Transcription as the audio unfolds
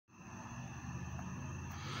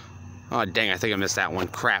Oh, dang, I think I missed that one.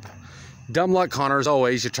 Crap. Dumb luck, Connor, as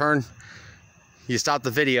always. You stop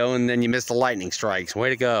the video, and then you miss the lightning strikes. Way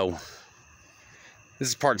to go. This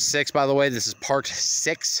is part 6, by the way. This is part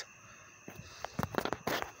 6.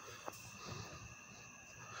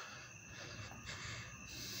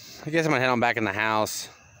 I guess I'm gonna head on back in the house.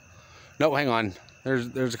 No, hang on.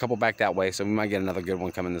 There's a couple back that way, so we might get another good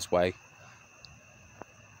one coming this way.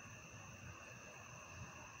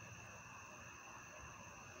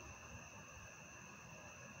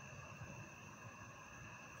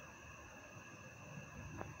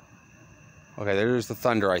 Okay, there's the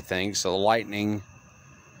thunder, I think. So the lightning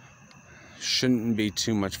shouldn't be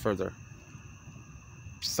too much further.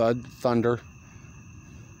 Thud, thunder.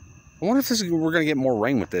 I wonder if we're going to get more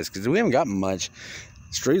rain with this, because we haven't gotten much.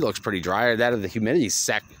 The street looks pretty dry. That of the humidity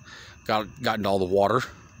sack got into all the water.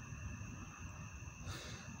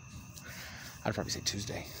 I'd probably say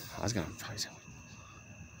Tuesday. I was going to probably say...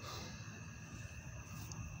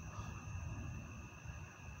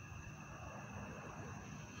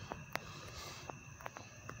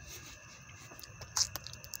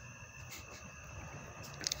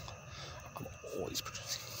 always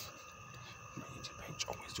producing my YouTube page,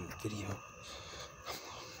 always doing a video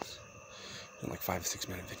in like 5 to 6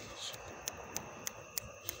 minute videos.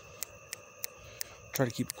 Try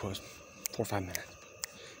to keep it close 4 or 5 minutes.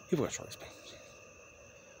 People gotta try this page.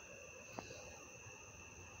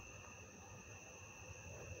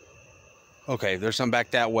 Okay, there's some back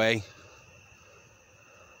that way.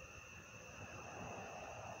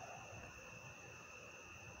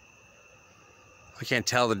 I can't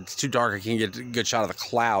tell that it's too dark. I can't get a good shot of the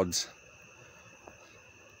clouds.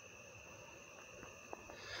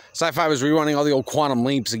 Sci-Fi was rerunning all the old Quantum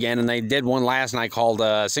Leaps again, and they did one last night called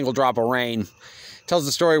Single Drop of Rain. Tells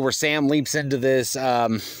the story where Sam leaps into this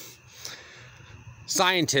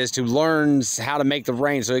scientist who learns how to make the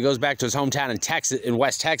rain. So he goes back to his hometown in Texas, in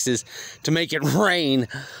West Texas, to make it rain.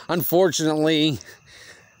 Unfortunately,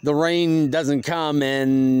 the rain doesn't come,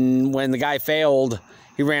 and when the guy failed,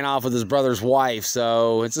 he ran off with his brother's wife.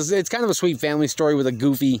 So it's kind of a sweet family story with a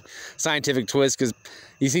goofy scientific twist, because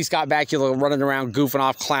you see Scott Bakula running around, goofing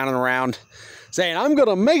off, clowning around, saying, "I'm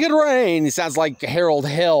gonna make it rain." He sounds like Harold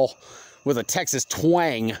Hill with a Texas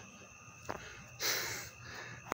twang.